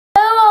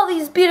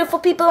beautiful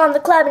people on the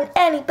club and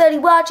anybody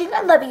watching.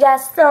 I love you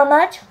guys so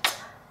much.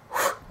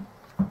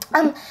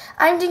 I'm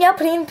Danielle,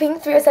 putting in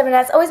pink 307.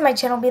 As always, my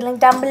channel will be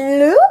linked down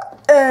below.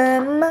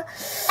 And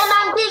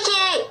I'm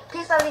Kiki.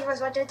 Please tell me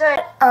first what you're doing.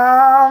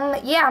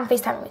 Yeah, I'm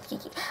FaceTiming with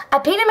Kiki. I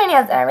painted my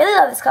nails and I really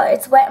love this color.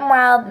 It's Wet n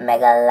Wild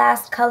Mega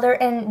Last Color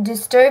in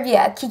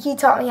Disturbia. Kiki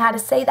taught me how to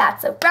say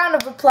that, so round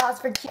of applause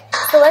for Kiki.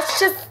 So let's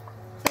just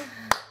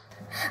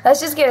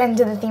get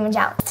into the theme and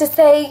challenge. To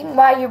say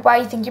why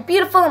you think you're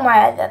beautiful and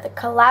why the other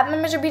collab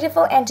members are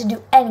beautiful, and to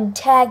do any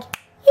tag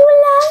you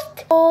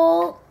like.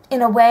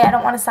 In a way, I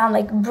don't want to sound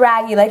like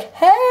braggy, like,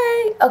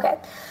 hey, okay.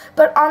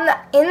 But on the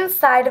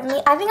inside of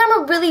me, I think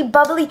I'm a really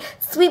bubbly,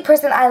 sweet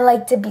person. I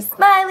like to be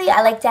smiley,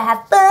 I like to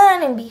have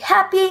fun and be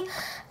happy.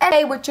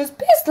 And which is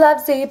peace, love,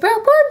 zebra,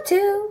 1,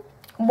 2.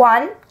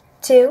 1,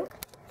 2.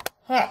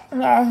 Here,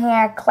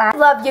 clap.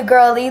 Love you,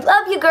 girly,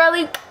 love you,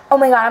 girly. Oh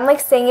my god, I'm like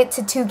saying it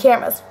to 2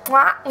 cameras.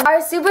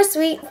 Are super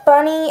sweet,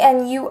 funny,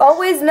 and you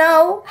always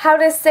know how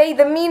to say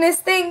the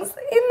meanest things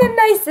in the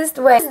nicest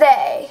way.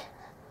 Wednesday.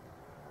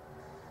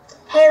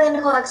 Haley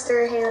Nicole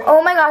Exter, Haley.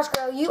 Oh my gosh,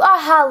 girl, you are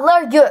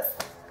hilarious.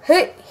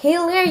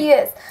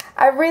 Hilarious.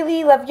 I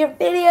really love your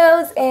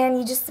videos, and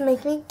you just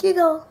make me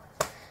giggle.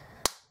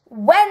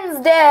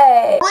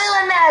 Wednesday.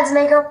 Lily Mads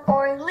makeup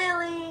for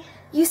Lily.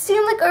 You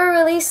seem like a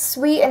really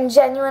sweet and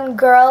genuine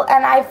girl,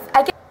 and I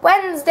get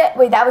Wednesday.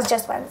 Wait, that was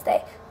just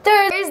Wednesday.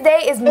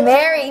 Thursday is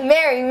Mary.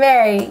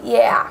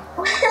 Yeah.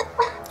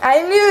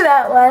 I knew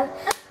that one.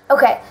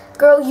 Okay,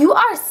 girl, you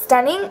are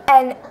stunning,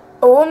 and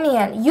oh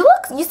man, you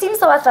seem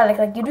so athletic.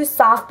 Like, you do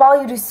softball,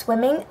 you do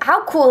swimming.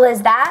 How cool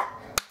is that?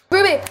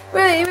 Ruby,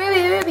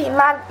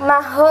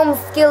 my home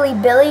skilly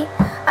Billy.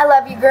 I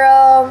love you,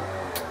 girl.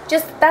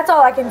 Just, that's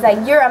all I can say.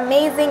 You're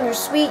amazing, you're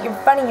sweet, you're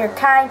funny, you're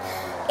kind,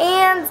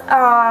 and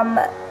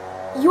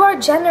you are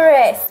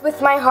generous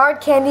with my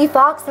hard candy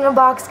fox in a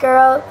box,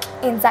 girl.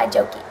 Inside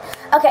jokey.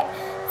 Okay,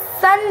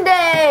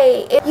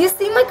 Sunday. You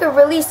seem like a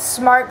really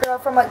smart girl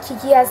from what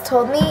Kiki has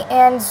told me,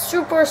 and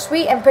super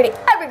sweet and pretty.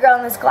 Every girl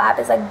in this collab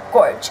is like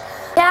gorge.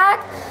 Cat,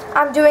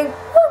 I'm doing.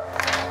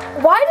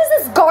 Why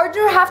does this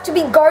gardener have to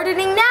be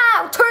gardening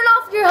now? Turn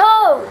off your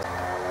hose.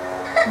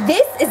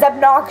 This is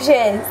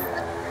obnoxious.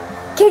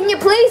 Can you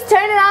please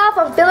turn it off?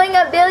 I'm filming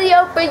a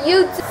video for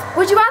you.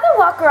 Would you rather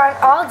walk around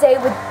all day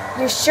with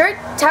your shirt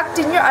tucked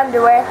in your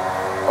underwear,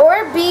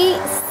 or be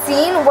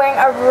seen wearing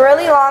a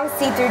really long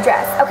see-through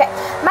dress? Okay,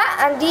 my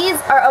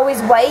undies are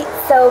always white,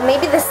 so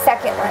maybe the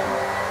second one.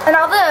 And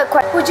all the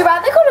questions. Would you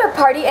rather go to a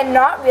party and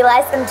not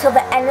realize until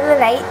the end of the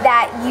night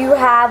that you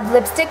have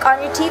lipstick on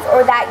your teeth,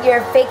 or that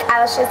your fake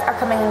eyelashes are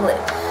coming unglued?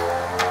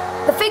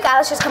 The fake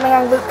eyelashes coming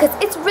unglued, because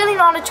it's really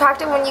not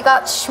attractive when you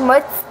got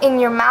schmutz in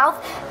your mouth,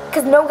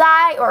 because no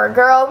guy or a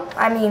girl,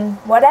 I mean,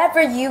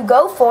 whatever you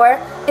go for,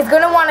 is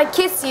going to want to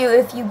kiss you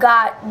if you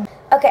got...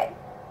 Okay.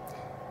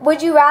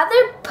 Would you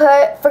rather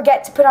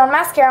forget to put on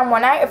mascara on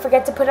one eye, or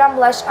forget to put on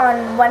blush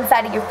on one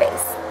side of your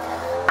face?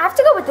 I have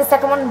to go with the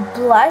second one,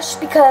 blush,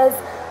 because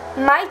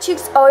my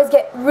cheeks always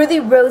get really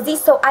rosy,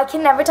 so I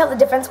can never tell the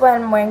difference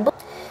when I'm wearing blush.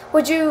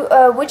 Would you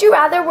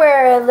rather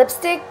wear a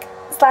lipstick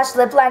 /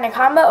 lip liner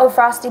combo, or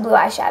frosty blue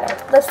eyeshadow?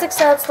 Lipstick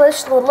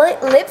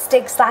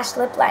 /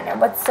 lip liner.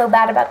 What's so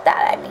bad about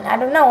that? I mean, I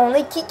don't know.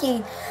 Only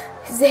Kiki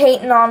is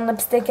hating on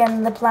lipstick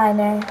and lip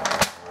liner.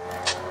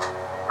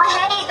 I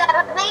hate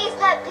that. Please,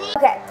 pet peeve.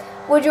 Okay.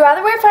 Would you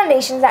rather wear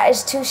foundation that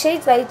is 2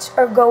 shades light,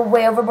 or go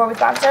way overboard with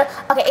bronzer?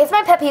 Okay, it's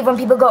my pet peeve when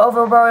people go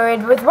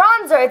overboard with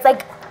bronzer. It's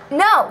like,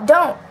 no,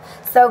 don't.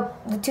 So,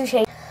 the 2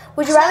 shades.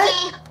 Would you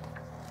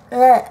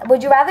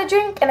rather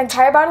drink an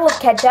entire bottle of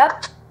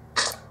ketchup,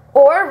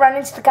 or run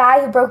into the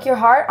guy who broke your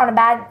heart on a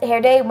bad hair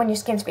day when your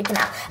skin's freaking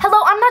out?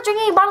 Hello, I'm not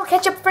drinking a bottle of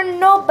ketchup for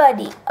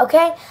nobody,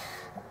 okay?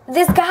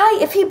 This guy,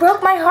 if he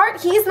broke my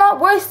heart, he's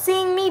not worth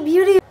seeing me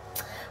beauty.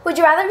 Would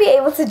you rather be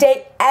able to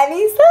date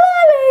any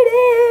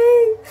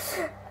celebrity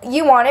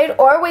you wanted,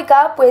 or wake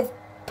up with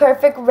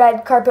perfect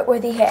red carpet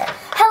worthy hair?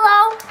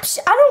 Hello? Psh,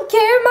 I don't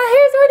care, my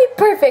hair's already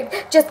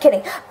perfect. Just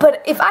kidding.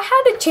 But if I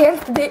had a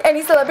chance to date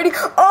any celebrity,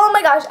 oh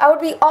my gosh, I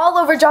would be all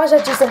over Josh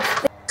Hutcherson.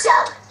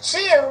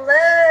 She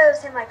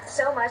loves him like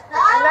so much.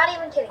 I'm not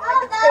even kidding.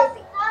 Like, it's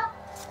crazy.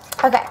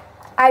 Okay,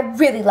 I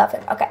really love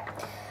him. Okay.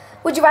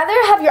 Would you rather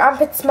have your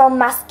armpits smell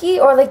musky,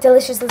 or like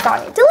delicious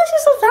lasagna?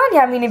 Delicious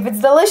lasagna. I mean, if it's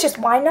delicious,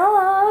 why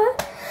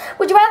not?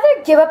 Would you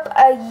rather give up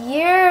a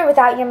year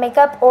without your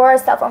makeup, or a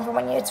cell phone for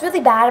 1 year? It's really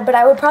bad, but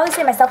I would probably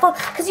say my cell phone,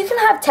 because you can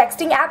have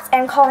texting apps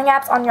and calling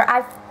apps on your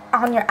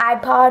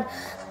iPod,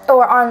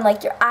 or on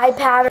like your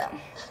iPad.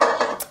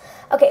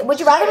 Okay,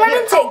 would you rather run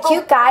into a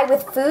cute guy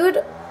with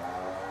food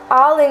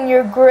all in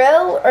your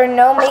grill, or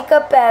no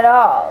makeup at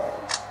all?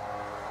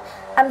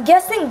 I'm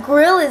guessing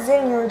grill is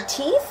in your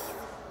teeth.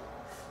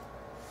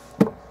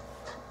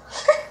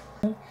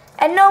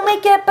 And no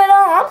makeup at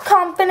all. I'm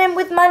confident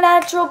with my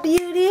natural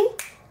beauty.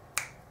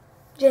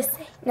 Just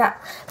say no.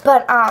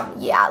 But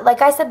yeah,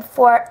 like I said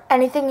before,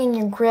 anything in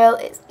your grill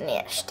is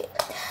nasty.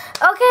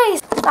 Okay,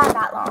 not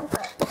that long.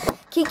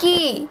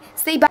 Kiki,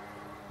 say bye.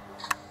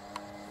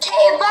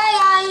 Okay, bye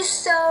guys.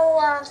 So,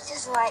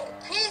 just like,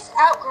 peace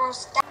out, Girl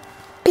Scout.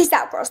 Peace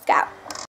out, Girl Scout.